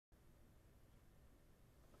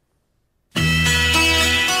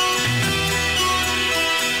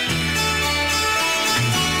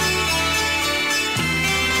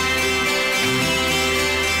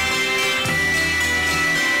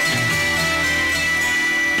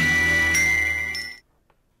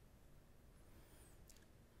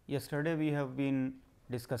yesterday we have been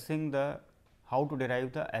discussing the how to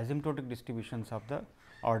derive the asymptotic distributions of the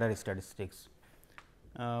order statistics.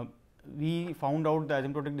 We found out the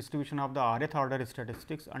asymptotic distribution of the rth order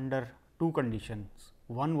statistics under two conditions.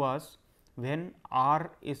 One was when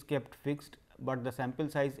r is kept fixed, but the sample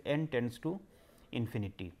size n tends to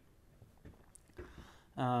infinity.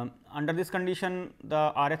 Under this condition,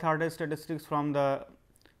 the rth order statistics from the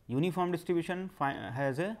uniform distribution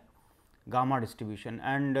has a gamma distribution,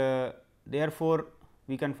 and therefore,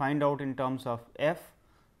 we can find out in terms of f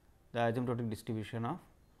the asymptotic distribution of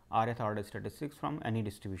rth order statistics from any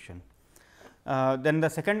distribution. Then the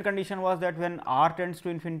second condition was that when r tends to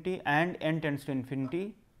infinity and n tends to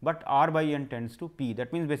infinity, but r by n tends to p.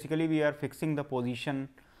 That means, basically we are fixing the position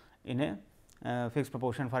in a fixed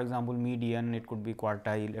proportion, for example, median, it could be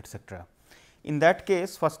quartile, etcetera. In that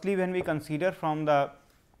case, firstly when we consider from the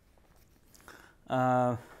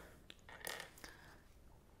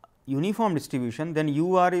uniform distribution, then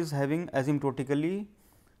u r is having asymptotically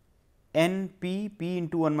n p, p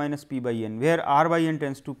into 1 minus p by n, where r by n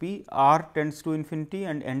tends to p, r tends to infinity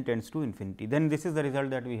and n tends to infinity. Then this is the result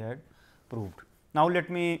that we had proved. Now, let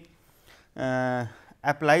me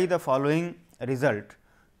apply the following result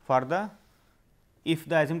for the, if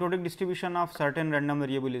the asymptotic distribution of certain random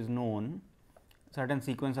variable is known, certain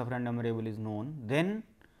sequence of random variable is known, then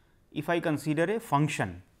if I consider a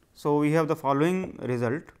function. So, we have the following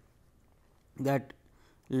result, that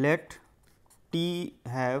let T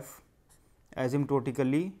have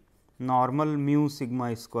asymptotically normal mu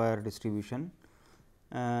sigma square distribution,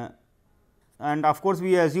 and of course,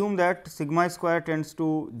 we assume that sigma square tends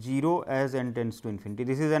to 0 as n tends to infinity.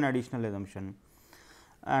 This is an additional assumption,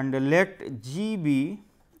 and let G be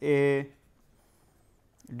a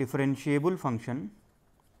differentiable function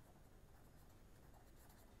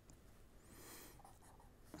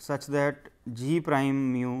such that G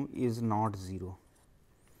prime mu is not 0.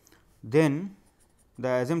 Then the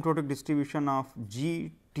asymptotic distribution of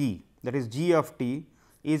G t, that is G of t,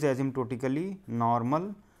 is asymptotically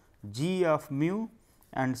normal G of mu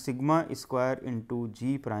and sigma square into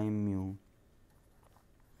G prime mu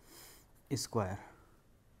square.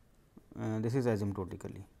 This is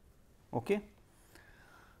asymptotically. Okay.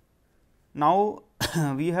 Now,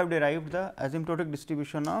 we have derived the asymptotic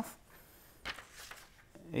distribution of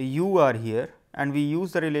u r here, and we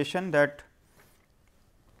use the relation that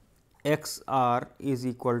x r is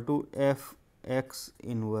equal to f x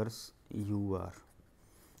inverse u r.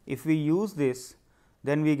 If we use this,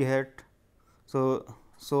 then we get, so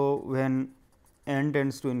when n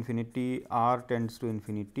tends to infinity, r tends to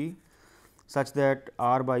infinity, such that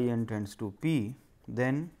r by n tends to p,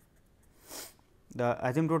 then the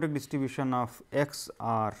asymptotic distribution of x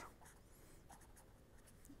r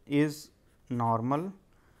is normal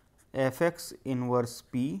f x inverse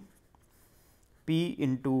p, p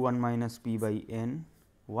into 1 minus p by n,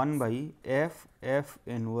 1 by f f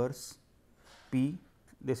inverse p,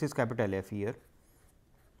 this is capital F here,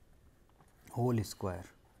 whole square.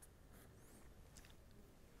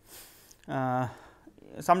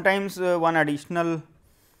 Sometimes one additional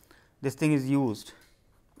this thing is used.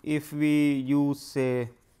 If we use say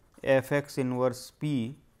f x inverse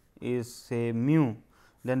p is say mu,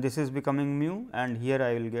 then this is becoming mu, and here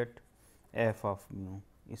I will get f of mu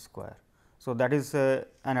square. So, that is an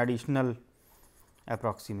additional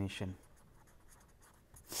approximation.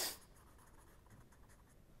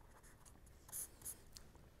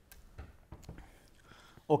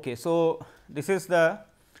 Okay, so, this is the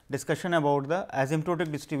discussion about the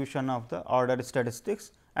asymptotic distribution of the order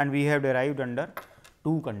statistics, and we have derived under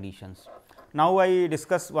two conditions. Now, I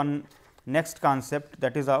discuss one next concept,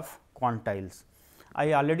 that is of quantiles.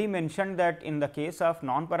 I already mentioned that in the case of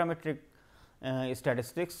non-parametric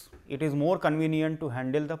statistics, it is more convenient to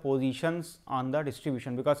handle the positions on the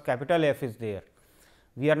distribution, because capital F is there.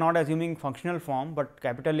 We are not assuming functional form, but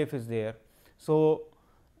capital F is there. So,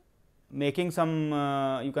 making some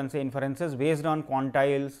you can say inferences based on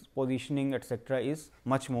quantiles, positioning, etcetera, is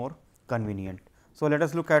much more convenient. So, let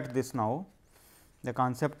us look at this now, the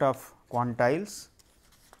concept of quantiles.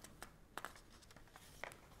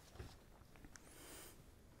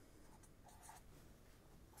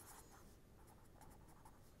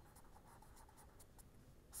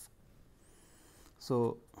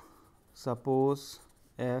 So, suppose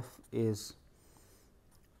f is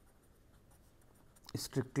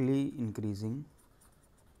strictly increasing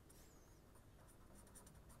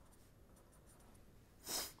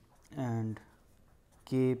and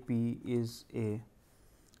k p is a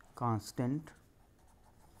constant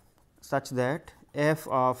such that f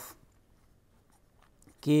of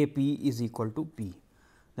k p is equal to p,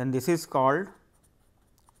 then this is called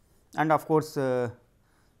and of course,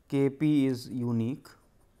 K p is unique.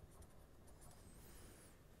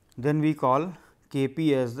 Then we call K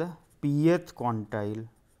p as the pth quantile.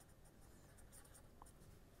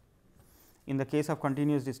 In the case of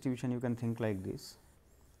continuous distribution, you can think like this.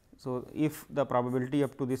 So, if the probability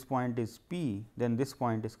up to this point is p, then this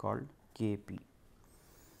point is called K p.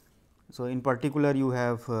 So, in particular you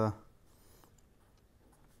have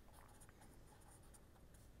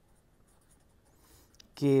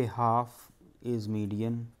K half is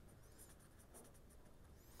median,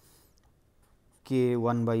 K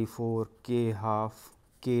 1 by 4, K half,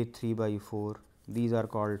 K 3 by 4, these are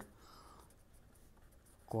called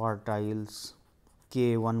quartiles,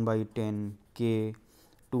 K 1 by 10, K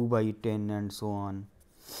 2 by 10 and so on.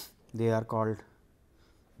 They are called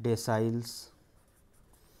deciles,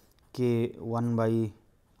 K 1 by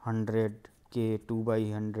 100, K 2 by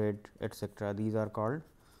 100, etcetera. These are called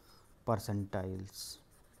percentiles.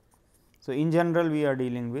 So, in general we are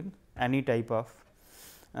dealing with any type of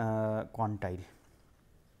quantile.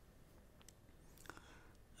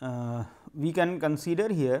 We can consider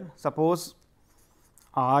here, suppose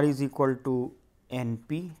r is equal to n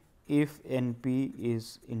p if n p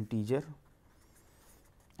is integer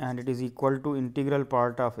and it is equal to integral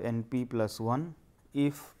part of n p plus 1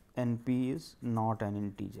 if n p is not an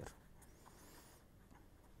integer.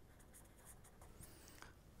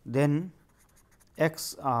 Then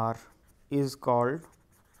x r is called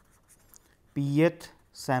pth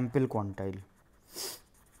sample quantile.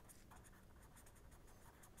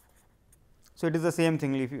 So, it is the same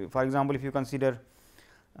thing. If you, for example, if you consider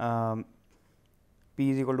p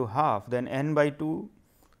is equal to half, then n by 2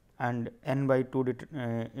 and n by 2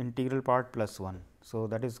 integral part plus 1. So,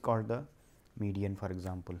 that is called the median, for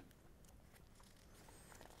example.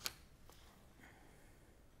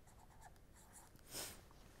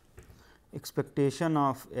 Expectation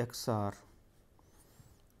of x r,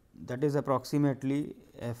 that is approximately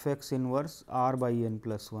f x inverse r by n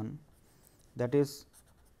plus 1, that is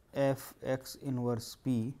f x inverse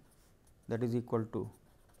p, that is equal to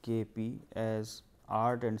K p as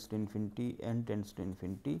r tends to infinity, n tends to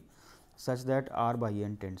infinity, such that r by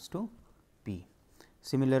n tends to p.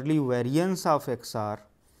 Similarly, variance of x r,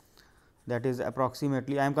 that is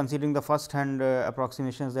approximately, I am considering the first hand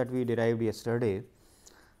approximations that we derived yesterday,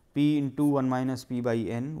 p into 1 minus p by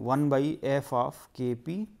n, 1 by f of K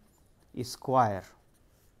p square.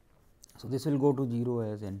 So, this will go to 0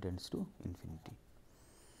 as n tends to infinity.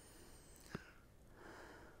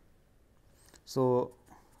 So,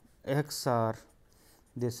 x r,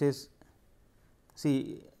 this is,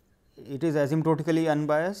 see, it is asymptotically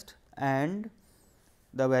unbiased and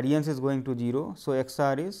the variance is going to 0. So, x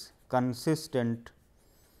r is consistent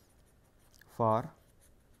for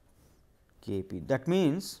K p. That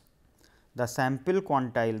means, the sample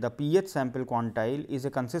quantile, the pth sample quantile is a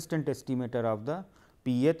consistent estimator of the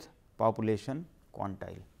pth population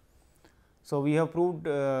quantile. So, we have proved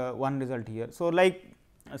one result here. So, like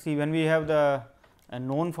see, when we have the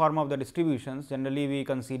known form of the distributions, generally we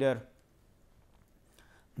consider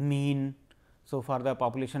mean. So, for the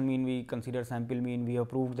population mean we consider sample mean, we have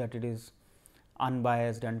proved that it is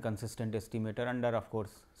unbiased and consistent estimator under of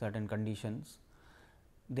course, certain conditions.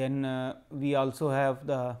 Then we also have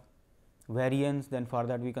the variance, then for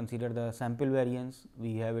that we consider the sample variance,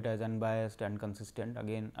 we have it as unbiased and consistent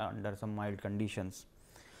again under some mild conditions.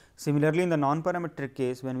 Similarly, in the non-parametric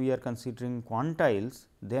case, when we are considering quantiles,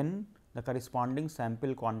 then the corresponding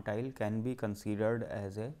sample quantile can be considered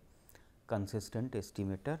as a consistent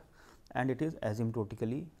estimator and it is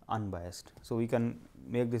asymptotically unbiased. So, we can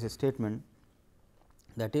make this statement,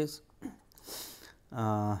 that is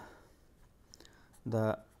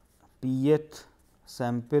the pth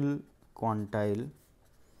sample quantile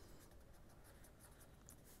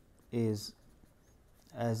is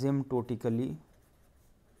asymptotically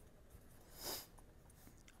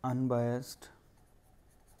unbiased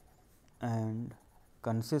and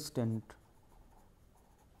consistent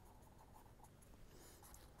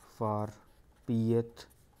for pth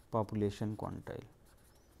population quantile.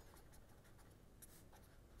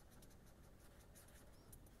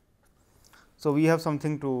 So, we have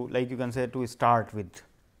something to, like you can say, to start with.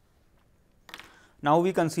 Now,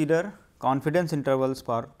 we consider confidence intervals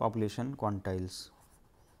for population quantiles.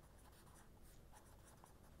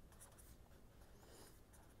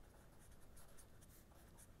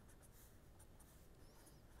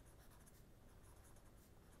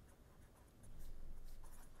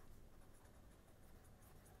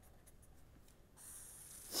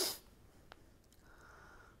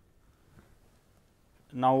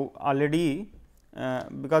 Now, already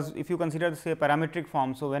because if you consider say parametric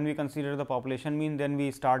form. So, when we consider the population mean, then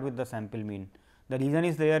we start with the sample mean. The reason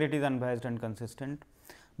is there, it is unbiased and consistent,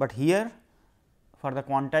 but here for the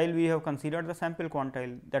quantile we have considered the sample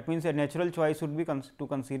quantile. That means, a natural choice would be to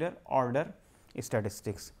consider order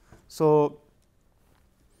statistics. So,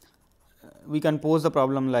 we can pose the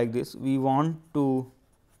problem like this: we want to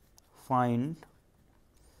find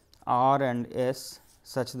R and S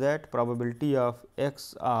such that probability of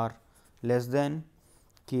x r less than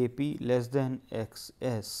k p less than x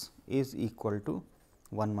s is equal to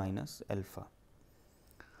 1 minus alpha.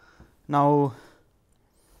 Now,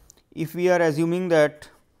 if we are assuming that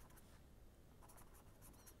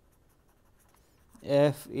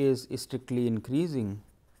f is strictly increasing,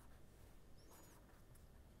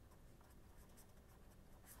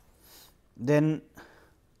 then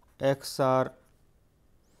x r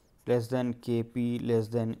less than k p less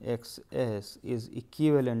than x s is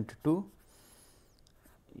equivalent to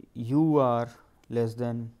u r less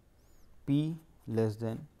than p less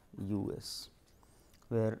than u s,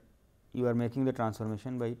 where you are making the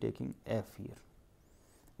transformation by taking f here.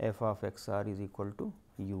 F of x r is equal to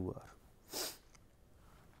u r.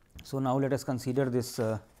 So, now let us consider this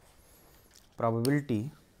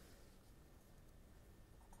probability.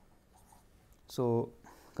 So,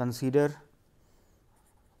 consider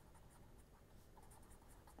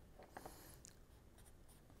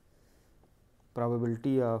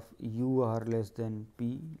probability of u r less than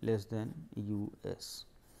p less than u s.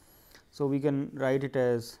 So, we can write it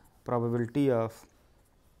as probability of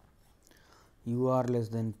u r less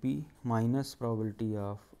than p minus probability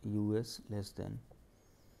of u s less than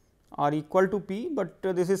or equal to p, but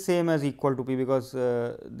this is same as equal to p, because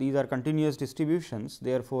these are continuous distributions.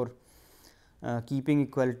 Therefore, keeping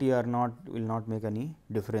equality or not will not make any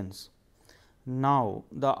difference. Now,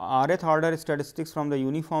 the rth order statistics from the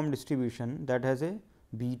uniform distribution that has a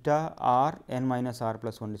beta r n minus r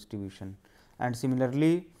plus 1 distribution, and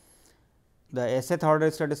similarly the sth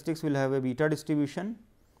order statistics will have a beta distribution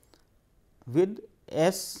with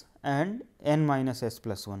s and n minus s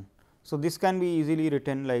plus 1. So, this can be easily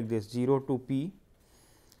written like this: 0 to p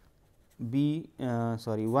b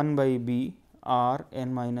 1 by b r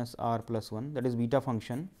n minus r plus 1, that is beta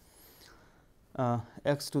function,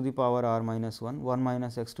 x to the power r minus 1, 1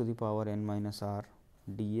 minus x to the power n minus r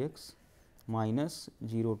dx minus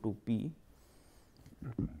 0 to p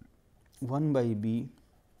 1 by b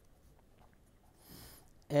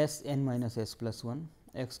s n minus s plus 1,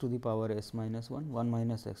 x to the power s minus 1, 1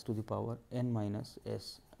 minus x to the power n minus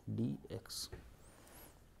s dx.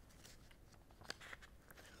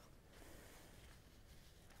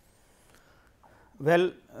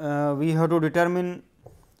 Well, we have to determine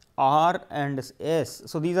r and s.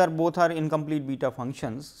 So, these are both are incomplete beta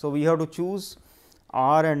functions. So, we have to choose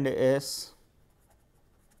r and s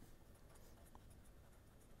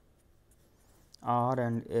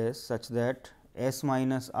such that s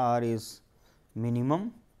minus r is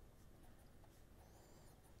minimum,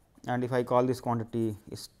 and if I call this quantity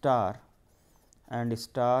star, and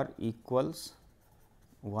star equals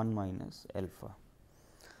 1 minus alpha.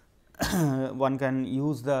 One can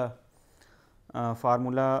use the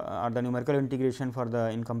formula or the numerical integration for the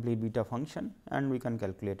incomplete beta function, and we can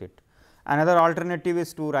calculate it. Another alternative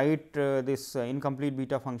is to write this incomplete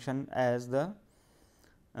beta function as the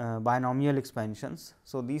binomial expansions.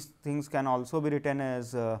 So, these things can also be written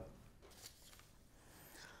as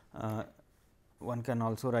one can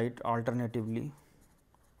also write alternatively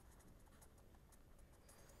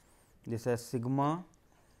this as sigma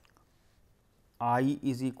I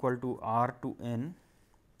is equal to r to n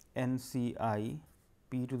n c I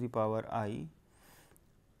p to the power I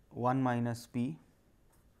 1 minus p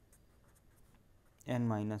n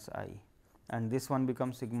minus I, and this one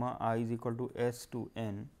becomes sigma I is equal to s to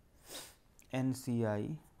n n c I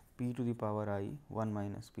p to the power I 1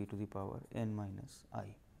 minus p to the power n minus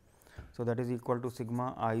I. So, that is equal to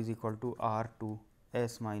sigma I is equal to r to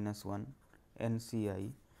s minus 1 n c I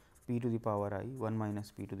p to the power I 1 minus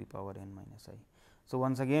p to the power n minus I. So,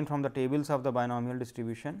 once again from the tables of the binomial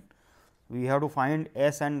distribution, we have to find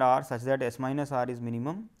s and r such that s minus r is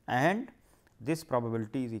minimum, and this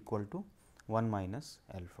probability is equal to 1 minus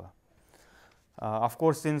alpha. Of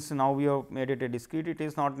course, since now we have made it a discrete, it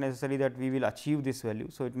is not necessary that we will achieve this value.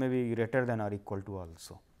 So, it may be greater than or equal to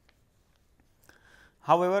also.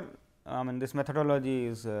 However, this methodology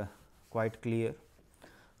is quite clear.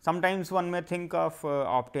 Sometimes one may think of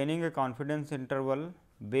obtaining a confidence interval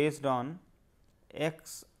based on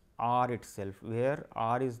x r itself, where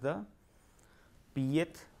r is the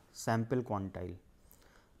pth sample quantile.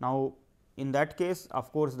 Now, in that case,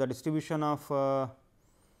 of course, the distribution of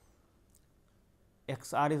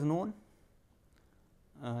x r is known,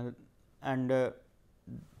 and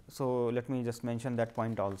so let me just mention that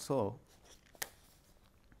point also.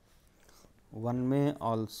 One may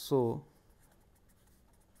also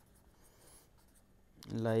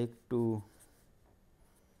like to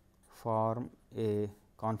form a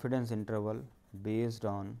confidence interval based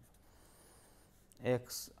on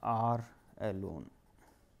x r alone.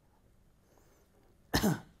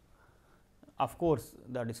 Of course,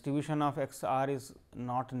 the distribution of x r is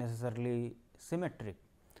not necessarily symmetric.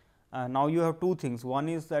 Now, you have two things. One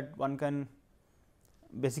is that one can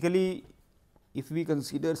basically, if we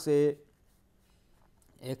consider say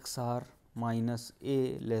x r minus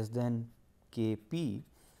a less than k p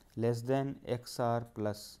less than x r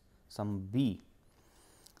plus some b,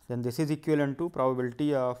 then this is equivalent to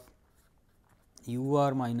probability of u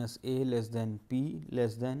r minus a less than p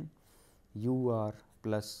less than u r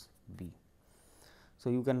plus b. So,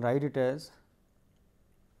 you can write it as,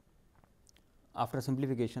 after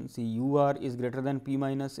simplification, see u r is greater than p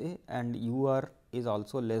minus a and u r is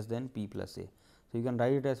also less than p plus a. So, you can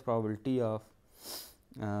write it as probability of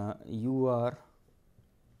u r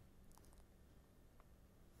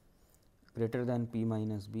greater than p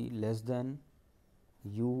minus b less than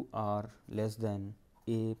u r less than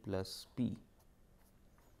a plus p.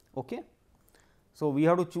 Okay. So, we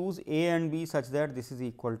have to choose a and b such that this is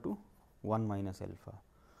equal to 1 minus alpha.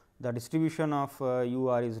 The distribution of u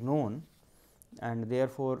r is known, and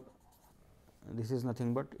therefore, this is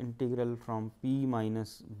nothing but integral from p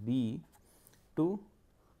minus b to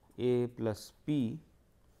a plus p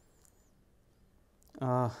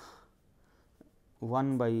 1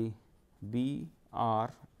 by b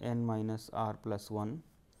r n minus r plus 1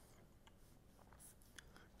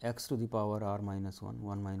 x to the power r minus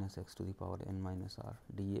 1 minus x to the power n minus r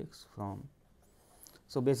dx from.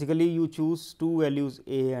 So, basically you choose two values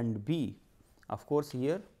a and b. Of course,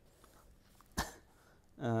 here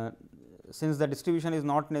since the distribution is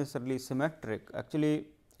not necessarily symmetric, actually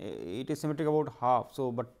it is symmetric about half.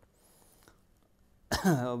 So, but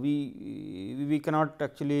we cannot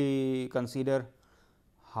actually consider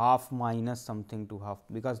half minus something to half,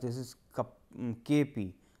 because this is k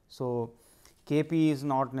p. So, k p is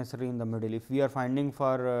not necessarily in the middle. If we are finding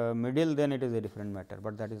for middle, then it is a different matter,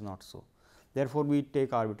 but that is not so. Therefore, we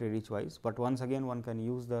take arbitrary choice, but once again one can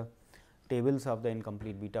use the tables of the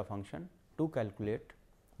incomplete beta function to calculate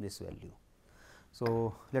this value.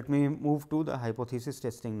 So, let me move to the hypothesis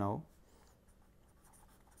testing now.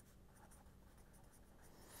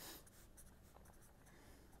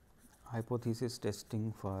 Hypothesis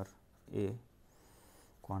testing for a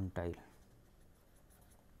quantile.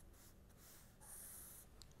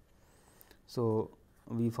 So,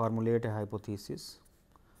 we formulate a hypothesis,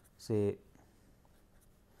 say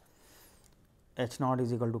h naught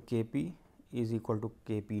is equal to k p is equal to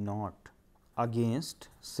k p naught against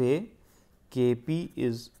say k p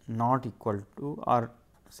is not equal to or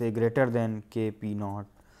say greater than k p naught.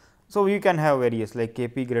 So, we can have various like k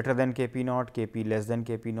p greater than k p naught, k p less than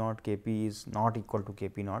k p naught, k p is not equal to k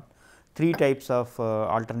p naught. Three types of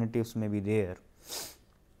alternatives may be there.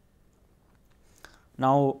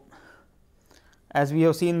 Now, as we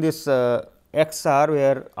have seen this x r,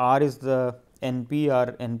 where r is the n p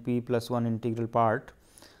or n p plus 1 integral part,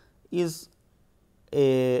 is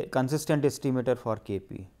a consistent estimator for k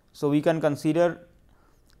p. So, we can consider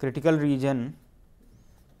critical region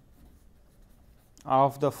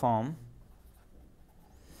of the form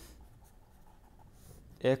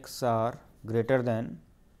x r greater than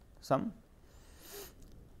some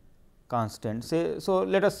constant, say. So,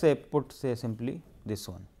 let us say put say simply this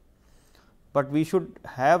one, but we should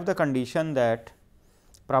have the condition that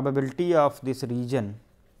probability of this region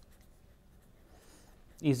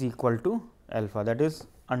is equal to alpha, that is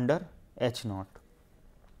under h naught.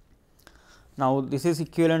 Now, this is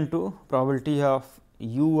equivalent to probability of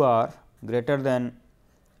u r greater than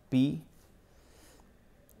p,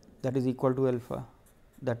 that is equal to alpha.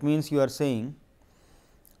 That means, you are saying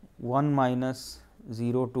 1 minus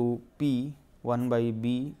 0 to p 1 by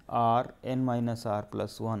b r n minus r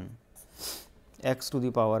plus 1 x to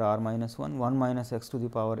the power r minus 1 1 minus x to the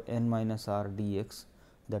power n minus r dx,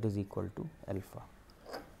 that is equal to alpha.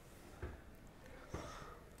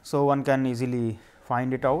 So, one can easily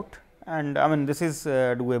find it out, and I mean this is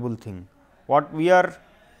a doable thing. What we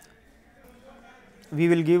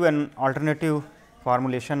will give an alternative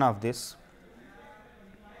formulation of this.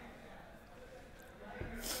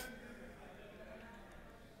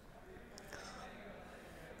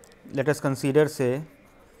 Let us consider say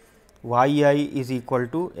y I is equal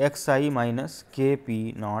to x I minus k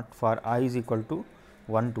p naught for I is equal to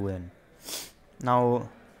 1 to n. Now,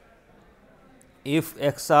 if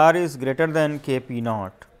x r is greater than k p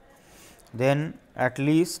naught, then at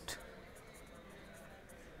least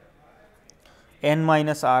n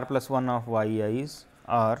minus r plus 1 of y i's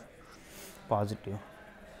are positive,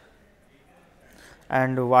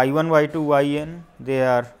 and y 1, y 2, y n they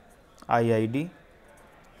are I I d.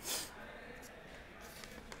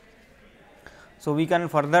 So, we can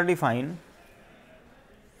further define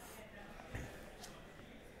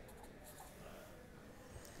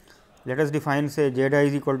let us define say z I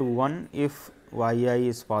is equal to 1 if y I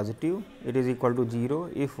is positive, it is equal to 0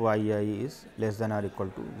 if y I is less than or equal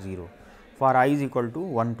to 0 for I is equal to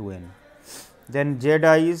 1 to n. Then z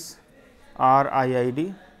i's are I I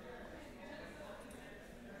d,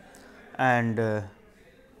 and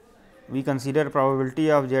we consider probability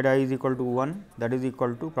of z I is equal to 1, that is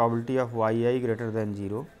equal to probability of y I greater than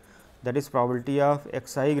 0, that is probability of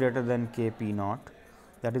x I greater than k p naught,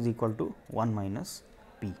 that is equal to 1 minus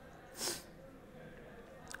p,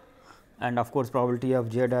 and of course, probability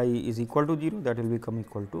of z I is equal to 0, that will become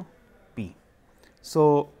equal to p.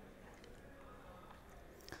 So,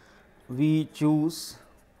 we choose,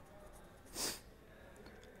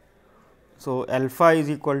 so alpha is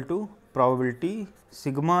equal to probability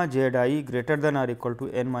sigma z I greater than or equal to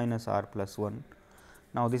n minus r plus 1.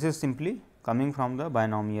 Now, this is simply coming from the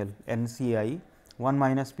binomial n c I 1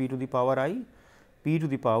 minus p to the power I, p to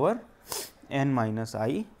the power n minus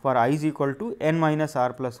I for I is equal to n minus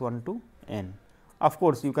r plus 1 to n. Of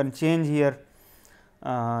course, you can change here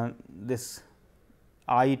this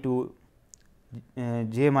I to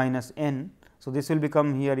j minus n. So, this will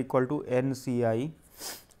become here equal to n c I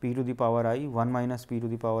p to the power I 1 minus p to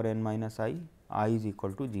the power n minus I is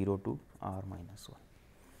equal to 0 to r minus 1.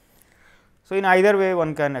 So, in either way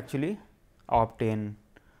one can actually obtain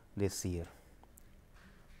this here.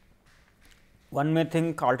 One may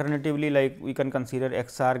think alternatively like we can consider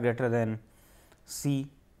x r greater than c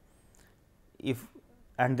if,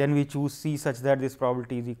 and then we choose c such that this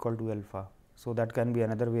probability is equal to alpha. So, that can be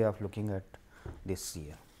another way of looking at this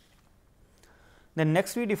here. Then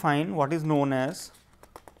next we define what is known as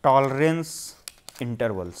tolerance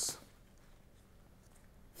intervals.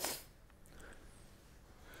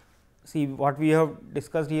 See, what we have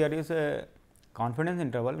discussed here is a confidence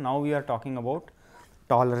interval. Now, we are talking about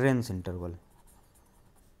tolerance interval.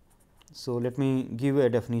 So, let me give a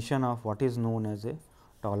definition of what is known as a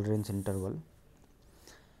tolerance interval.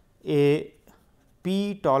 A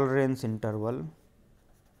p tolerance interval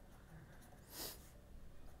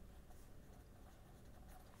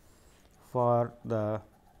for the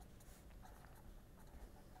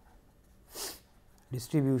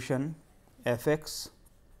distribution f x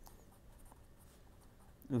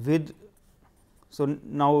with. So,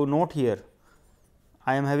 now note here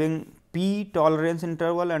I am having p tolerance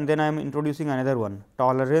interval and then I am introducing another one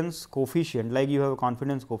tolerance coefficient, like you have a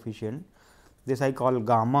confidence coefficient, this I call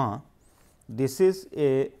gamma. This is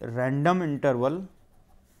a random interval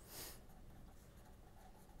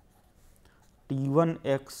t 1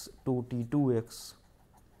 x to t 2 x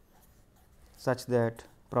such that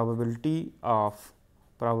probability of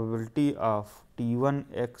t 1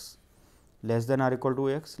 x less than or equal to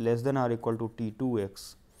x less than or equal to t 2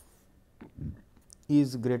 x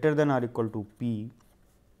is greater than or equal to p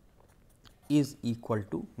is equal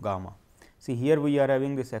to gamma. See, here we are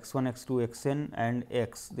having this x 1, x 2, x n and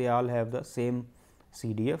x, they all have the same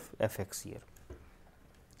CDF f x here,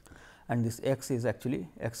 and this x is actually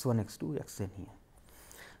x 1, x 2, x n here.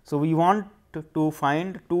 So, we want to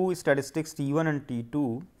find two statistics t 1 and t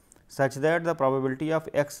 2 such that the probability of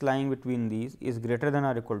x lying between these is greater than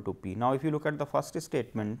or equal to p. Now, if you look at the first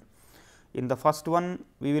statement, in the first one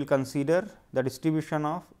we will consider the distribution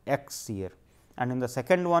of x here, and in the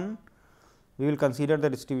second one we will consider the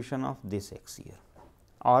distribution of this x here,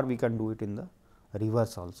 or we can do it in the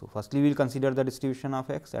reverse also. Firstly, we will consider the distribution of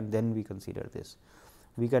x and then we consider this.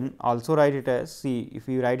 We can also write it as, see, if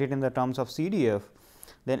we write it in the terms of CDF,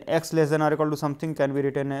 then x less than or equal to something can be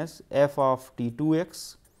written as f of t 2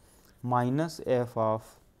 x minus f of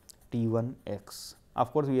t 1 x.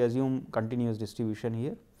 Of course, we assume continuous distribution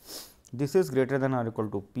here. This is greater than or equal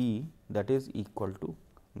to p, that is equal to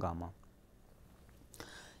gamma.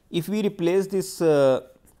 If we replace this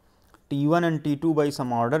t 1 and t 2 by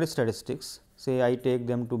some order statistics, say I take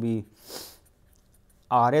them to be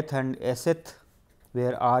rth and sth,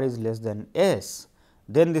 where r is less than s,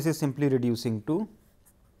 then this is simply reducing to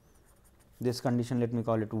this condition, let me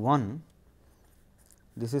call it 1.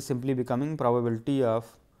 This is simply becoming probability of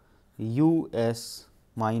u s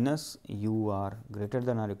minus u r greater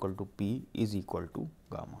than or equal to p is equal to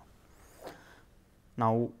gamma.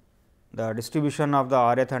 Now, the distribution of the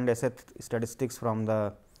rth and sth statistics from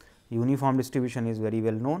the uniform distribution is very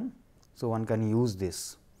well known. So, one can use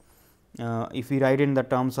this. If we write in the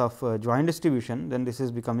terms of joint distribution, then this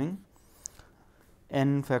is becoming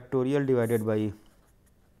n factorial divided by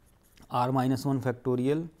r minus 1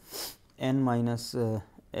 factorial, n minus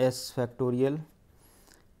s factorial,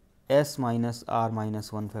 s minus r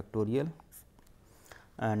minus 1 factorial,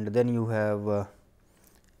 and then you have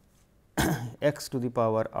x to the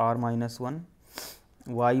power r minus 1,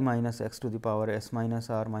 y minus x to the power s minus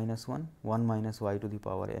r minus 1, 1 minus y to the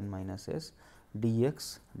power n minus s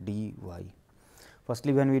dx dy.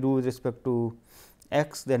 Firstly, when we do with respect to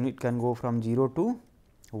x, then it can go from 0 to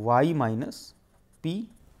y minus p,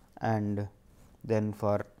 and then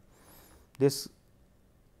for this,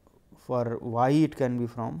 for y it can be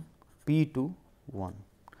from p to 1.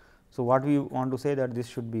 So, what we want to say that this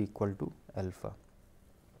should be equal to alpha.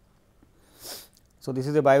 So, this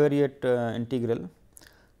is a bivariate integral.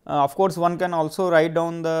 Of course, one can also write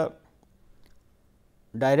down the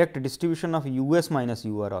direct distribution of u s minus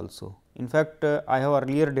u r also. In fact, I have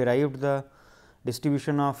earlier derived the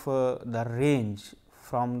distribution of the range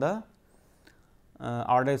from the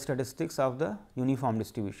order statistics of the uniform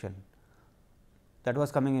distribution. That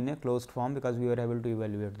was coming in a closed form, because we were able to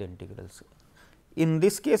evaluate the integrals. In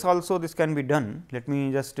this case also this can be done. Let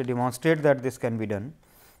me just demonstrate that this can be done.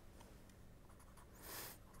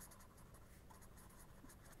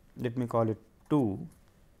 Let me call it 2.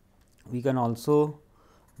 We can also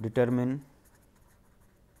determine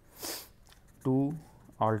 2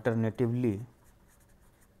 alternatively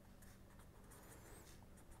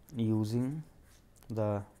using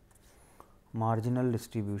the marginal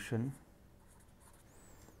distribution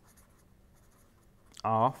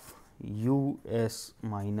of u s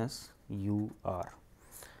minus u r.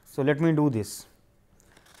 So, let me do this.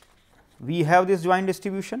 We have this joint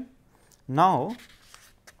distribution. Now,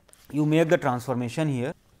 you make the transformation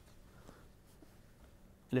here.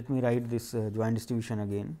 Let me write this joint distribution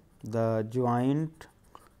again. The joint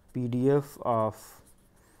PDF of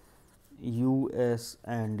u s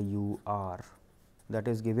and u r, that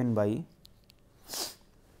is given by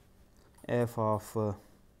f of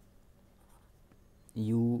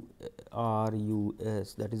u r u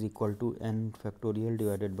s, that is equal to n factorial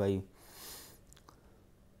divided by,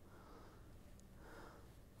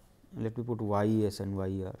 let me put y s and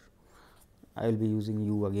y r. I will be using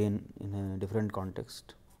u again in a different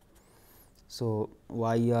context. So,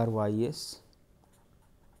 y r y s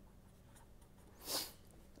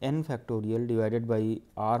n factorial divided by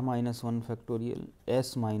r minus 1 factorial,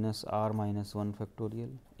 s minus r minus 1 factorial,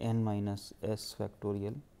 n minus s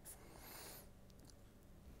factorial,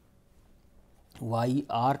 y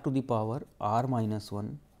r to the power r minus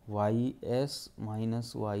 1, y s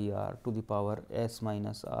minus y r to the power s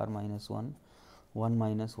minus r minus 1, 1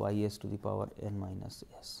 minus y s to the power n minus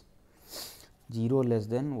s, 0 less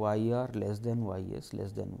than y r less than y s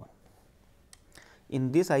less than 1.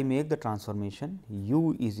 In this I make the transformation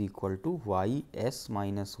u is equal to y s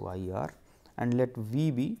minus y r, and let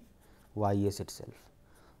v be y s itself.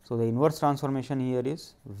 So, the inverse transformation here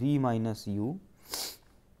is v minus u,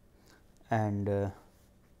 and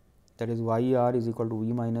that is y r is equal to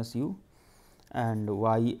v minus u, and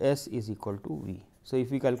y s is equal to v. So, if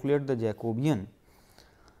we calculate the Jacobian,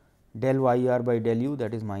 del y r by del u,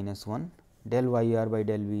 that is minus 1, del y r by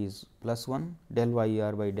del v is plus 1, del y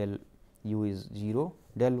r by del u is 0,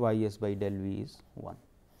 del y s by del v is 1,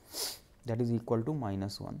 that is equal to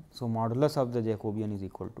minus 1. So, modulus of the Jacobian is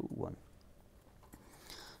equal to 1.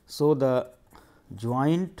 So, the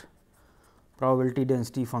joint probability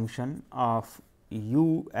density function of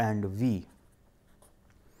u and v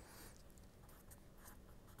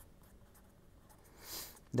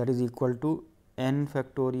that is equal to n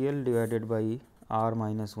factorial divided by r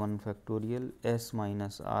minus 1 factorial, s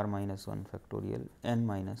minus r minus 1 factorial, n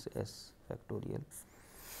minus s factorial.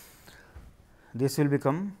 This will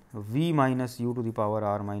become v minus u to the power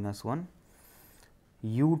r minus 1,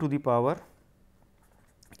 u to the power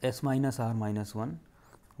s minus r minus 1,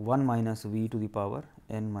 1 minus v to the power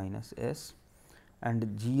n minus s,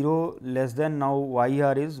 and 0 less than, now y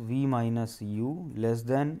r is v minus u less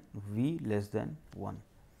than v less than 1,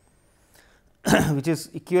 which is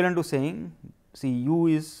equivalent to saying, see, u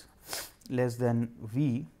is less than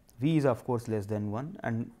v, v is of course less than 1,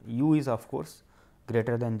 and u is of course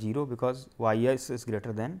greater than 0, because y s is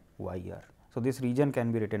greater than y r. So, this region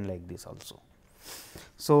can be written like this also.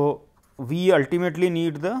 So, we ultimately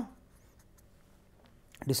need the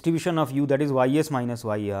distribution of u, that is y s minus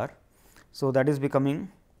y r. So, that is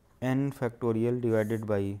becoming n factorial divided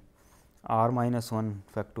by r minus 1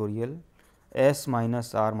 factorial, s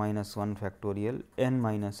minus r minus 1 factorial, n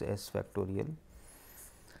minus s factorial,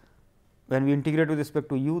 when we integrate with respect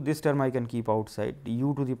to u, this term I can keep outside,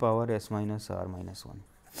 u to the power s minus r minus 1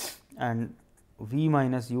 and v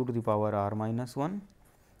minus u to the power r minus 1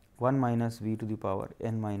 minus v to the power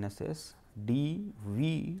n minus s d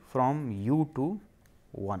v from u to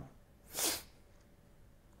 1.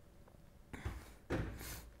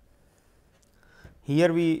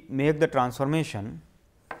 Here we make the transformation,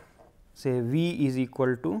 say v is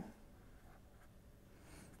equal to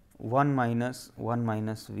 1 minus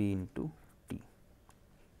v into t.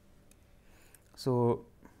 So,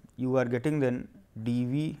 you are getting then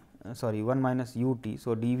dv 1 minus u t.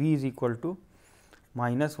 So, dv is equal to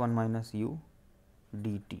minus 1 minus u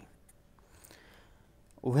dt.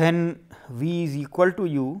 When v is equal to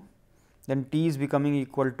u, then t is becoming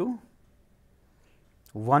equal to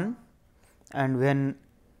 1, and when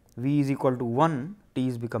v is equal to 1, t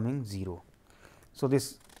is becoming 0. So,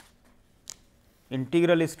 this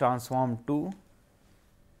integral is transformed to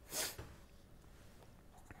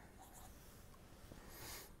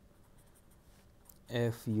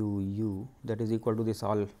f u that is equal to this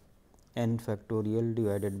all n factorial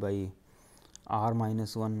divided by r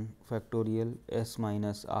minus 1 factorial s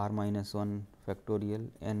minus r minus 1 factorial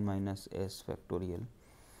n minus s factorial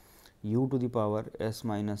u to the power s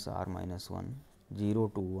minus r minus 1 0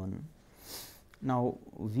 to 1. Now,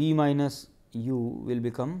 v minus u will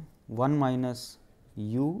become 1 minus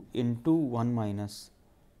u into 1 minus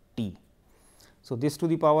t. So, this to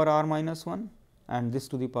the power r minus 1 and this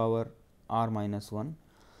to the power r minus 1,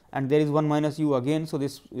 and there is 1 minus u again. So,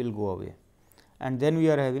 this will go away, and then we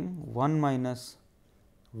are having 1 minus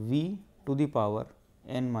v to the power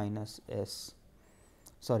n minus s.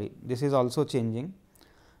 Sorry, this is also changing.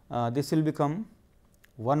 This will become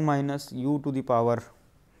 1 minus u to the power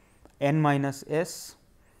n minus s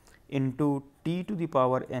into t to the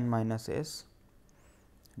power n minus s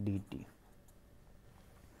dt.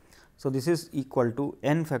 So, this is equal to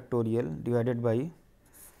n factorial divided by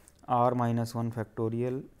r minus 1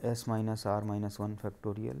 factorial s minus r minus 1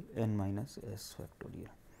 factorial n minus s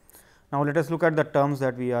factorial. Now, let us look at the terms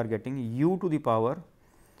that we are getting. U to the power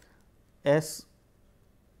s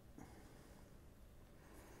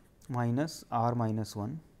minus r minus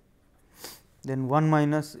 1, then 1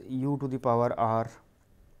 minus u to the power r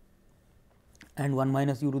and 1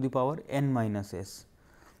 minus u to the power n minus s.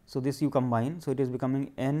 So, this you combine. So, it is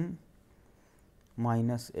becoming n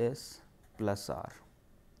minus s plus r.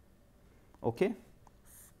 Okay.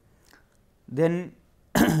 Then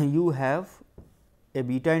you have a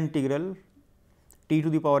beta integral t to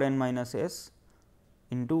the power n minus s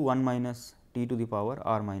into 1 minus t to the power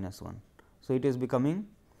r minus 1. So, it is becoming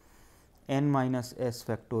n minus s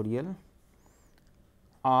factorial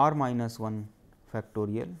r minus 1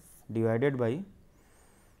 factorial divided by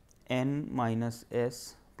n minus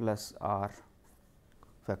s plus r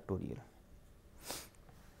factorial.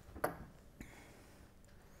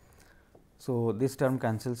 So, this term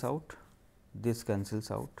cancels out, this cancels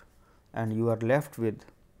out, and you are left with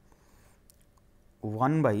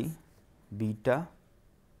 1 by beta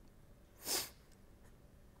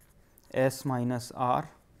s minus r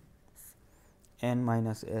n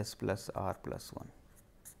minus s plus r plus 1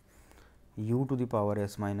 u to the power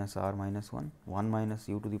s minus r minus 1 1 minus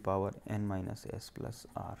u to the power n minus s plus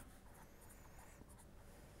r,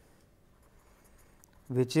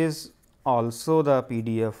 which is also the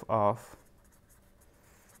PDF of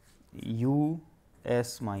u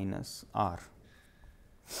s minus r.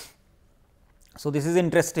 So, this is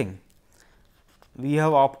interesting. We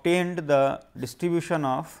have obtained the distribution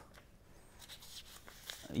of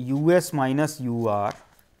u s minus u r,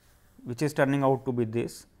 which is turning out to be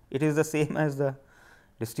this. It is the same as the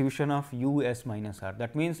distribution of u s minus r.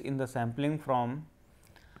 That means, in the sampling from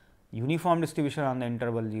uniform distribution on the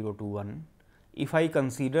interval 0 to 1, if I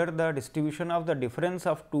consider the distribution of the difference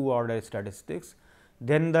of two order statistics,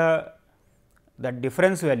 then the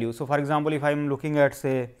difference value. So, for example, if I am looking at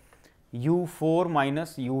say u 4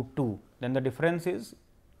 minus u 2, then the difference is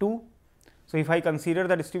 2. So, if I consider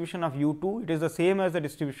the distribution of u 2, it is the same as the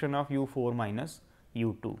distribution of u 4 minus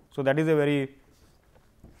u 2. So, that is a very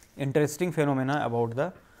interesting phenomena about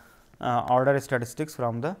the order statistics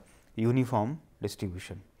from the uniform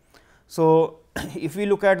distribution. So, if we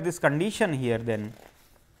look at this condition here, then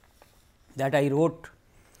that I wrote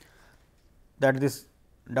that this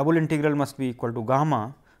double integral must be equal to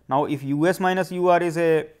gamma. Now, if u s minus u r is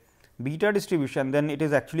a beta distribution, then it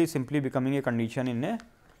is actually simply becoming a condition in a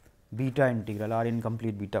beta integral or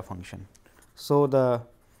incomplete beta function. So, the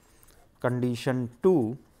condition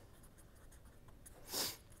 2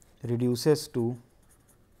 reduces to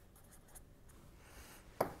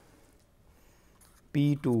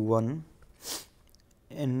p to 1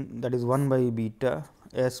 n, that is 1 by beta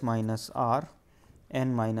s minus r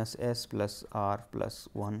n minus s plus r plus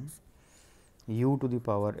 1 u to the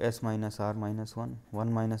power s minus r minus 1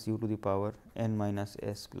 1 minus u to the power n minus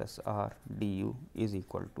s plus r du is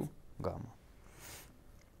equal to gamma.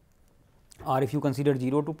 Or if you consider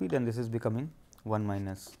 0 to p, then this is becoming 1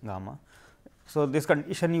 minus gamma. So, this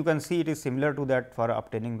condition you can see it is similar to that for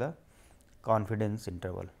obtaining the confidence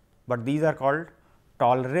interval, but these are called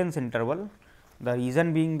tolerance interval. The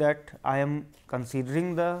reason being that I am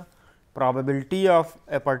considering the probability of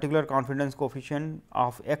a particular confidence coefficient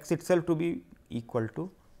of x itself to be equal to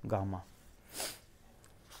gamma.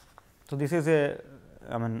 So, this is a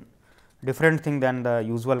different thing than the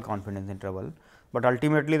usual confidence interval, but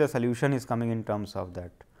ultimately the solution is coming in terms of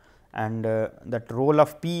that, and that role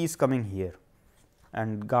of p is coming here,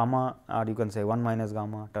 and gamma, or you can say 1 minus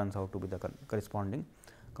gamma, turns out to be the corresponding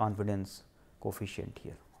confidence coefficient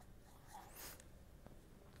here.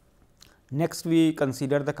 Next, we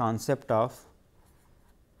consider the concept of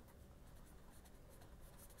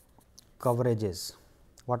coverages.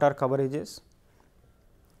 What are coverages?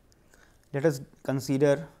 Let us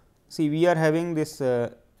consider, see, we are having this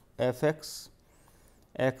f x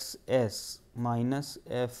x s minus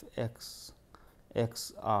f x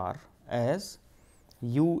x r as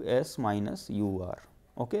u s minus u r.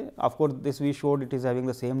 Okay. Of course, this we showed it is having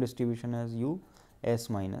the same distribution as u s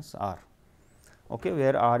minus r, okay,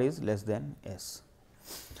 where r is less than s.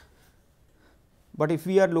 But if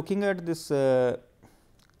we are looking at this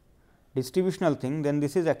distributional thing, then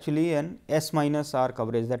this is actually an s minus r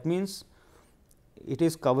coverage. That means, it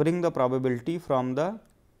is covering the probability from the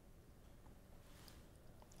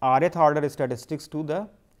rth order statistics to the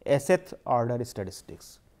sth order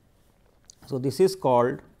statistics. So, this is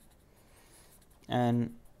called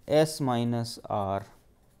an s minus r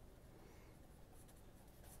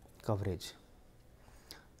coverage.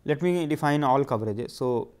 Let me define all coverages.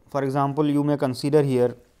 So, for example, you may consider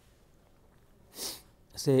here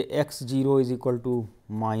say x 0 is equal to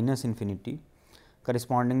minus infinity,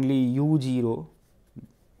 correspondingly u 0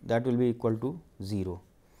 that will be equal to 0,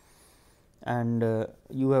 and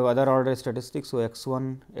you have other order statistics. So, x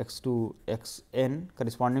 1, x 2, x n,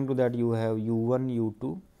 corresponding to that you have u 1, u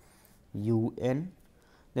 2, u n.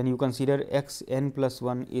 Then you consider x n plus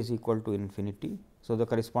 1 is equal to infinity. So, the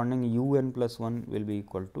corresponding u n plus 1 will be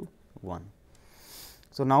equal to 1.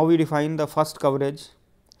 So, now we define the first coverage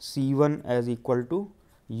C 1 as equal to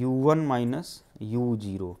u 1 minus u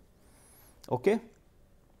 0. Okay.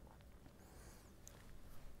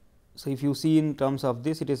 So, if you see in terms of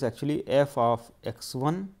this, it is actually f of x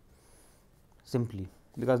 1 simply,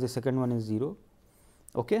 because the second one is 0.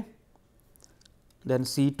 Okay. Then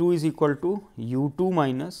C 2 is equal to u 2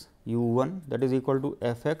 minus u 1, that is equal to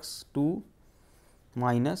f x 2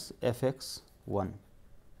 minus f x 1,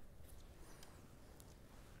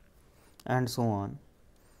 and so on.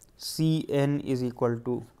 C n is equal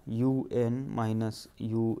to u n minus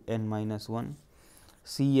u n minus 1,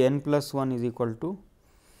 C n plus 1 is equal to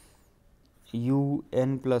u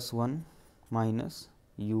n plus 1 minus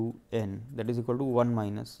u n, that is equal to 1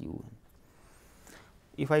 minus u n.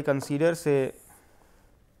 If I consider say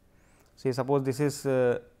suppose this is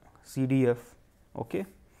C D F, okay.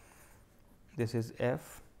 This is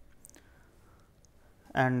f,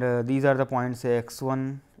 and these are the points say x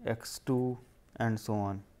 1, x 2 and so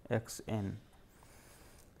on, x n.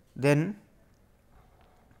 Then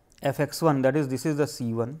f x 1, that is this is the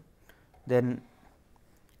C 1, then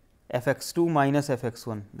f x 2 minus f x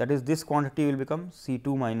 1, that is this quantity will become C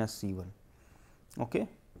 2 minus C 1, okay,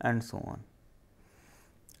 and so on.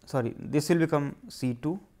 Sorry, this will become C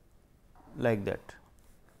 2 like that.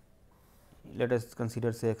 Let us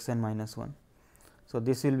consider say x n minus 1. So,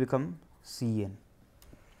 this will become C n,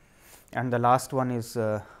 and the last one is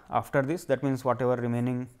after this, that means, whatever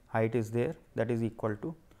remaining height is there, that is equal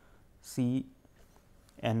to C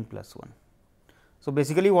n plus 1. So,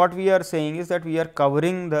 basically what we are saying is that we are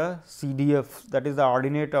covering the CDF, that is the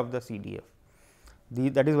ordinate of the CDF.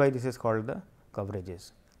 That is why this is called the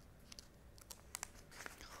coverages,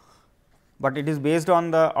 but it is based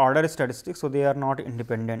on the order statistics. So, they are not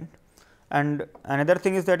independent. And another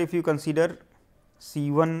thing is that if you consider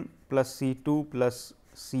C 1 plus C 2 plus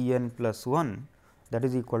C n plus 1, that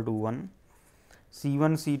is equal to 1, C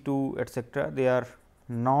 1, C 2 etcetera, they are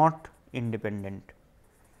not independent.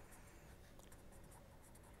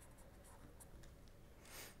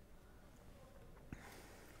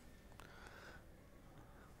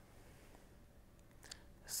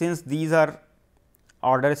 Since these are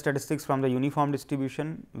order statistics from the uniform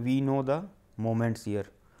distribution, we know the moments here.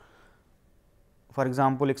 For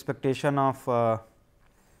example, expectation of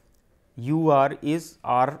u r is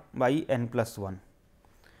r by n plus 1.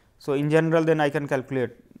 So, in general then I can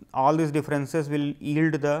calculate all these differences will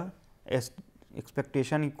yield the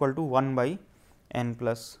expectation equal to 1 by n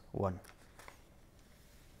plus 1.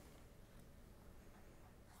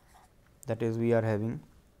 That is, we are having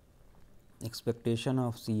expectation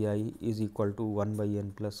of C I is equal to 1 by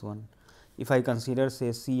n plus 1. If I consider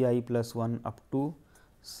say C I plus 1 up to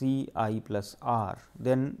C I plus r,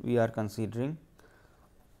 then we are considering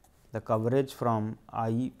the coverage from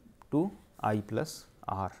I to I plus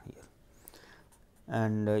r here.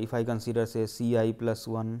 And if I consider say C I plus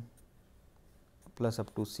 1 plus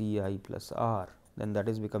up to C I plus r, then that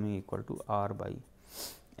is becoming equal to r by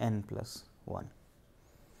n plus 1,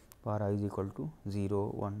 for I is equal to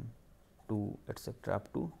 0, 1, 2 etcetera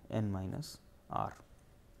up to n minus r.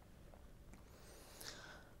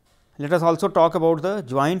 Let us also talk about the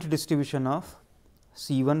joint distribution of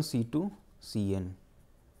C 1, C 2, C n,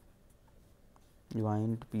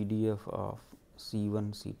 joint PDF of C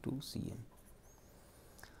 1, C 2, C n.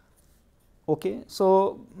 Okay.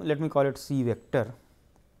 So, let me call it C vector.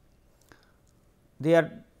 They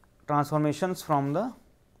are transformations from the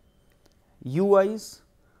u i's,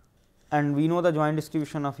 and we know the joint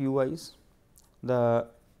distribution of u i's. The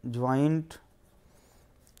joint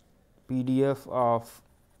PDF of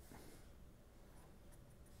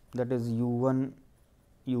that is u 1,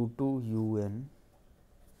 u 2, u n,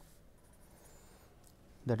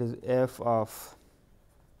 that is f of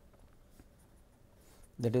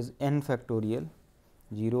that is n factorial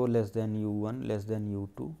 0 less than u 1 less than u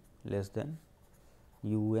 2 less than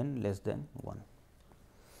u n less than 1.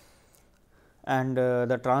 And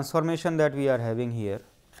the transformation that we are having here,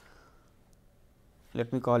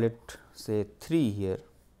 let me call it say 3 here,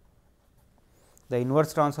 the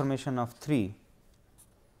inverse transformation of 3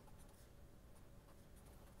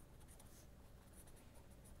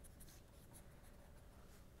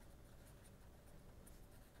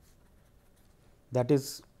 that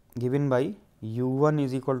is given by u 1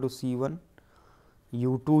 is equal to C 1,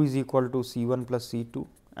 u 2 is equal to C 1 plus C 2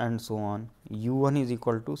 and so on, u 1 is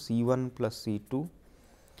equal to C 1 plus C 2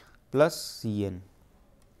 plus C n.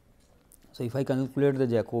 So, if I calculate the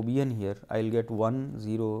Jacobian here, I will get 1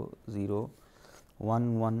 0 0,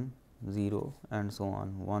 1 1 0 and so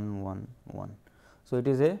on 1 1 1. So, it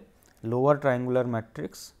is a lower triangular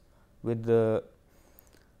matrix with the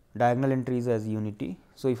diagonal entries as unity.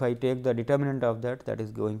 So, if I take the determinant of that, that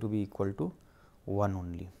is going to be equal to 1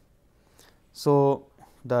 only. So,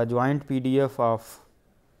 the joint PDF of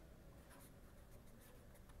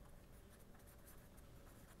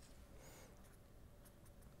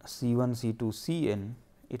C 1, C 2, C n,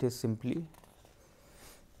 it is simply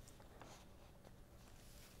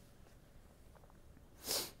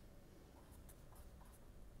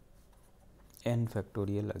n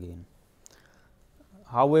factorial again.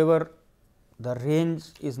 However, the range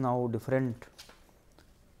is now different.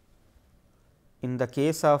 In the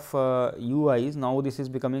case of u i's, now this is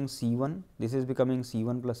becoming C 1, this is becoming C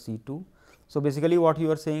 1 plus C 2. So, basically what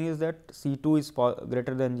you are saying is that C 2 is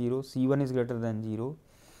greater than 0, C 1 is greater than 0,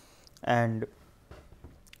 and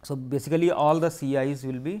so basically all the C i's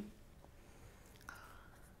will be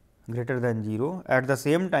greater than 0. At the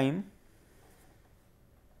same time,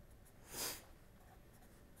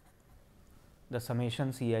 the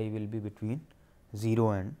summation C I will be between 0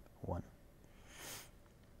 and 1.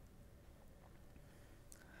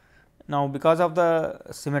 Now, because of the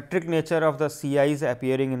symmetric nature of the C i's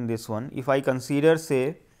appearing in this one, if I consider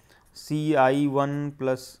say C I 1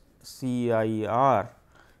 plus C I r,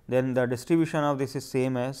 then the distribution of this is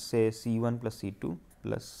same as say C 1 plus C 2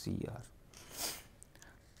 plus C r,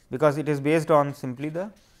 because it is based on simply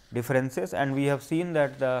the differences, and we have seen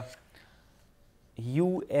that the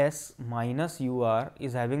u s minus u r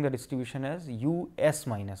is having the distribution as u s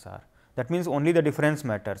minus r. That means, only the difference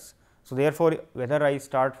matters. So, therefore, whether I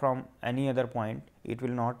start from any other point, it will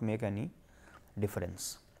not make any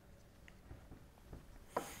difference.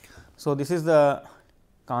 So, this is the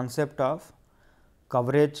concept of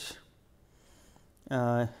coverage.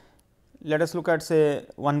 Let us look at say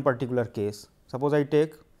one particular case. Suppose I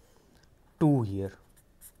take 2 here.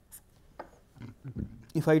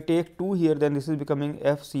 If I take 2 here, then this is becoming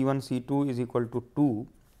f C 1 C 2 is equal to 2,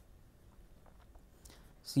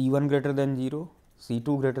 C 1 greater than 0, C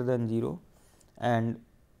 2 greater than 0 and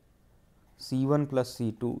C 1 plus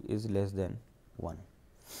C 2 is less than 1.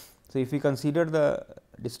 So, if we consider the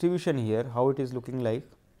distribution here, how it is looking like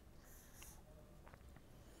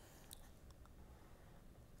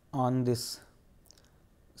on this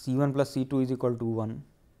C 1 plus C 2 is equal to 1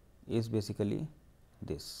 is basically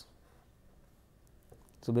this.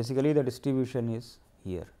 So, basically the distribution is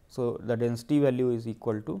here. So, the density value is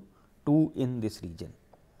equal to 2 in this region.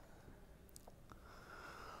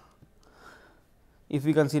 If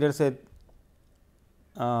we consider say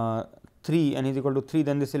 3 n is equal to 3,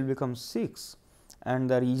 then this will become 6 and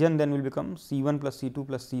the region then will become C 1 plus C 2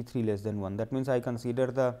 plus C 3 less than 1. That means, I consider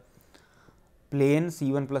the plane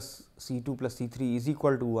C 1 plus C 2 plus C 3 is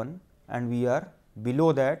equal to 1 and we are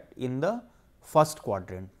below that in the first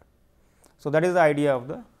quadrant. So, that is the idea of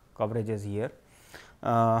the coverages here.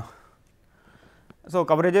 So,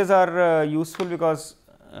 coverages are useful because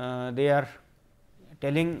they are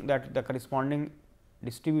telling that the corresponding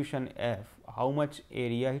distribution f, how much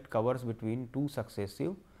area it covers between two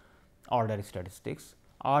successive order statistics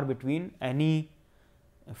or between any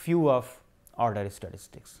few of order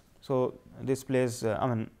statistics. So, this plays I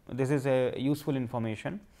mean this is a useful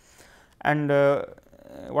information, and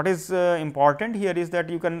what is important here is that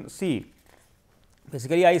you can see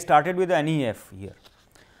basically I started with the NEF here,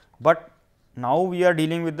 but now we are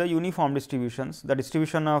dealing with the uniform distributions. The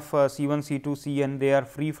distribution of C 1, C 2, C n, they are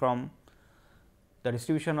free from the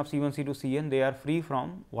distribution of C 1, C 2, C n, they are free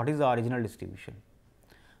from what is the original distribution.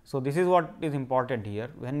 So, this is what is important here.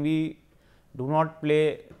 When we do not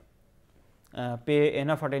pay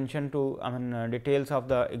enough attention to details of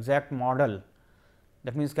the exact model,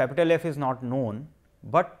 that means, capital F is not known,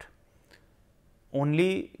 but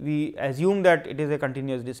only we assume that it is a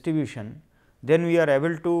continuous distribution, then we are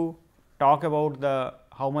able to talk about the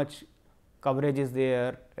how much coverage is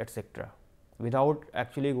there, etcetera, without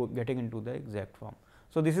actually getting into the exact form.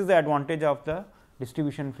 So, this is the advantage of the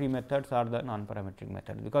distribution free methods or the non parametric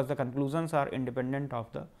method, because the conclusions are independent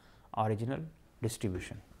of the original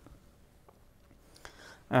distribution.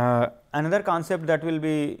 Another concept that will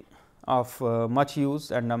be of much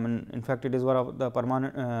use, and in fact, it is one of the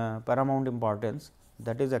paramount importance,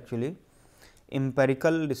 that is actually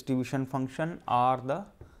empirical distribution function or the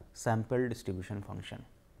sample distribution function.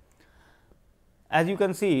 As you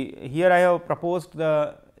can see here, I have proposed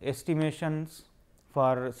the estimations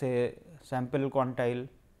for say sample quantile,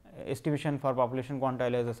 estimation for population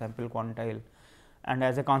quantile as a sample quantile, and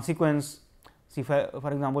as a consequence, see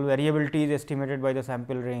for example, variability is estimated by the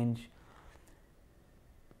sample range.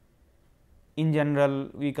 In general,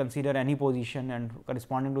 we consider any position and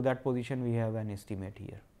corresponding to that position we have an estimate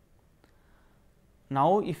here.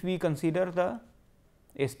 Now, if we consider the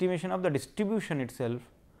estimation of the distribution itself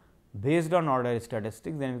based on order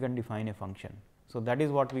statistics, then we can define a function. So, that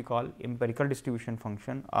is what we call empirical distribution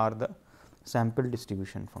function or the sample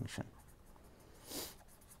distribution function.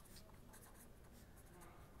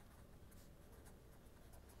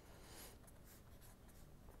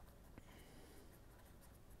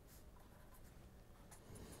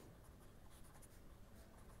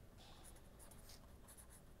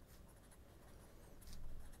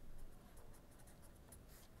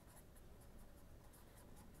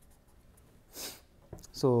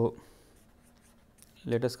 So,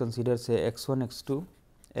 let us consider say x 1, x 2,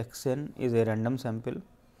 x n is a random sample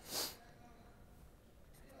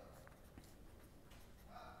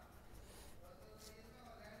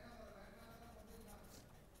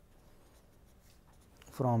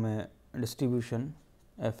from a distribution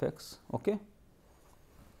f x. Okay.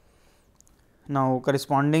 Now,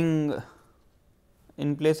 corresponding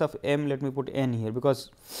in place of m, let me put n here,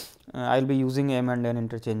 because I will be using m and n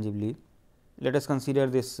interchangeably. Let us consider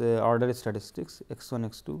this order statistics x 1,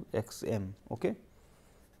 x 2, x m. Okay.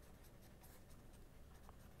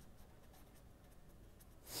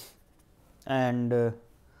 And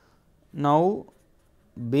now,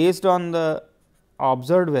 based on the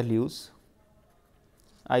observed values,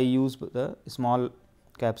 I use the small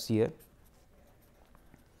caps here.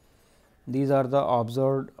 These are the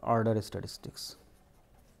observed order statistics.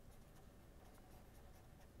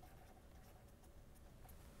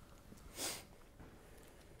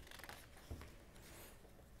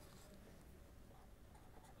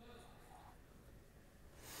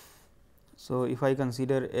 So, if I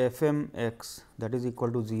consider f m x, that is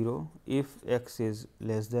equal to 0, if x is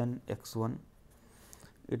less than x 1,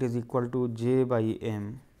 it is equal to j by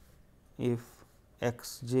m, if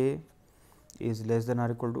x j is less than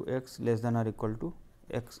or equal to x, less than or equal to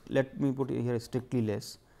x, let me put here strictly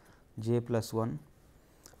less, j plus 1,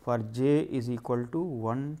 for j is equal to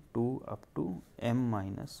 1 to up to m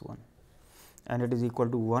minus 1, and it is equal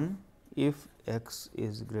to 1 if x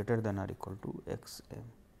is greater than or equal to x m.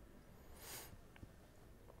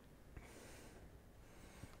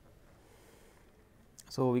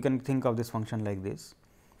 So, we can think of this function like this.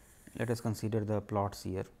 Let us consider the plots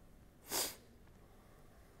here.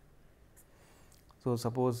 So,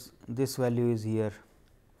 suppose this value is here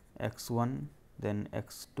x 1, then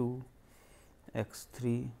x 2, x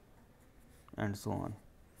 3, and so on,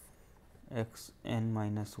 x n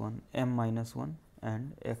minus 1, m minus 1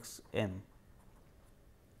 and x m.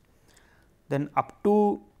 Then up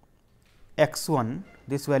to x 1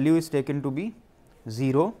 this value is taken to be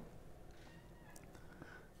 0.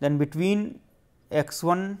 Then between x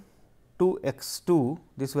 1 to x 2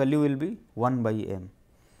 this value will be 1 by m.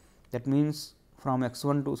 That means, from x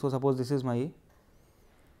 1 to, so suppose this is my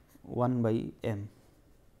 1 by m.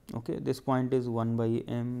 Okay. This point is 1 by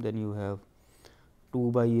m, then you have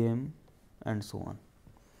 2 by m and so on.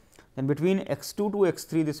 Then between x 2 to x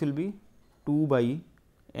 3 this will be 2 by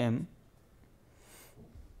m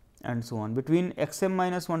and so on. Between x m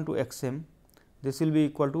minus 1 to x m this will be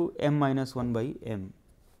equal to m minus 1 by m.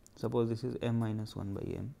 Suppose this is m minus 1 by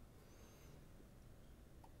m.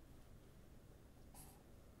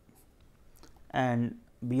 And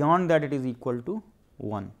beyond that it is equal to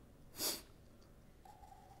 1.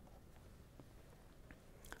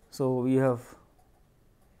 So, we have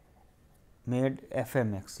made f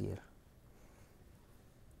m x here.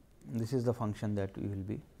 This is the function that we will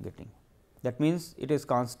be getting. That means, it is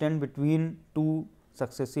constant between two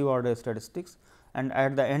successive order statistics, and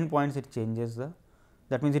at the end points it changes the,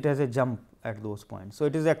 that means, it has a jump at those points. So,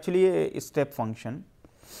 it is actually a step function.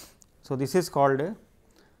 So, this is called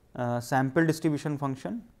a sample distribution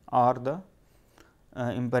function or the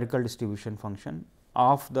empirical distribution function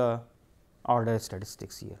of the order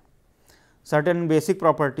statistics here. Certain basic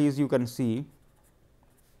properties you can see.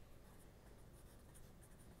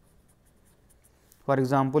 For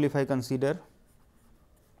example, if I consider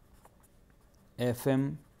f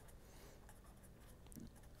m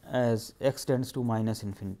as x tends to minus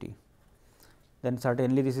infinity, then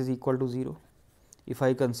certainly this is equal to 0. If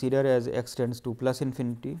I consider as x tends to plus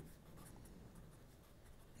infinity,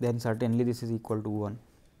 then certainly this is equal to 1.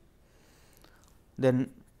 Then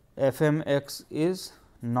f m x is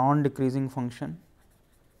non decreasing function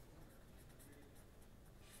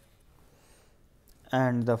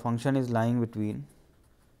and the function is lying between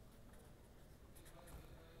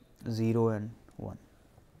 0 and 1.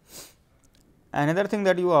 Another thing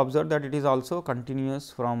that you observe, that it is also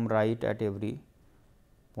continuous from right at every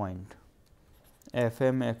point. F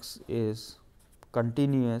m x is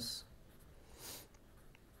continuous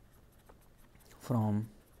from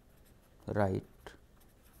right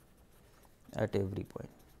at every point.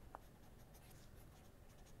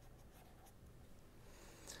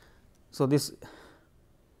 So, this,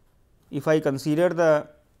 if I consider the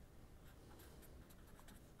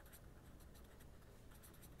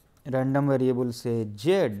random variable say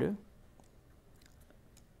z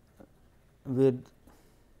with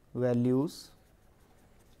values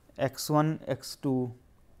x 1, x 2,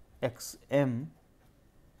 x m,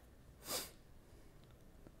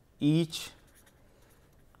 each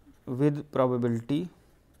with probability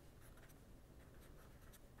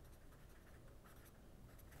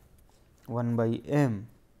one by m,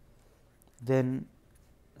 then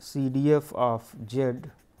CDF of z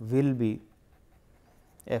will be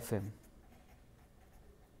f m.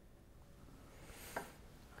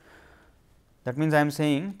 That means, I am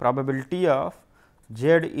saying probability of z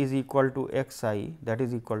is equal to x I, that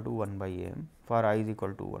is equal to 1 by m for I is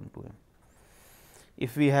equal to 1 to m.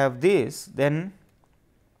 If we have this, then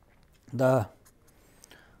the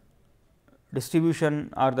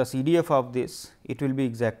distribution or the CDF of this, it will be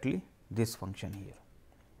exactly this function here.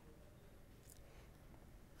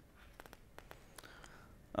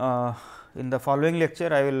 In the following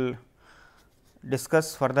lecture, I will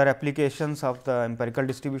discuss further applications of the empirical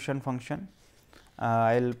distribution function.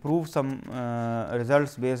 I will prove some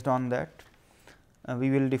results based on that. We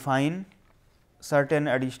will define certain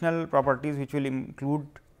additional properties which will include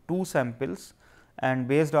 2 samples, and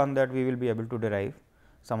based on that we will be able to derive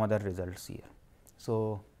some other results here.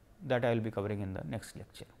 So, that I will be covering in the next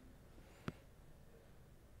lecture.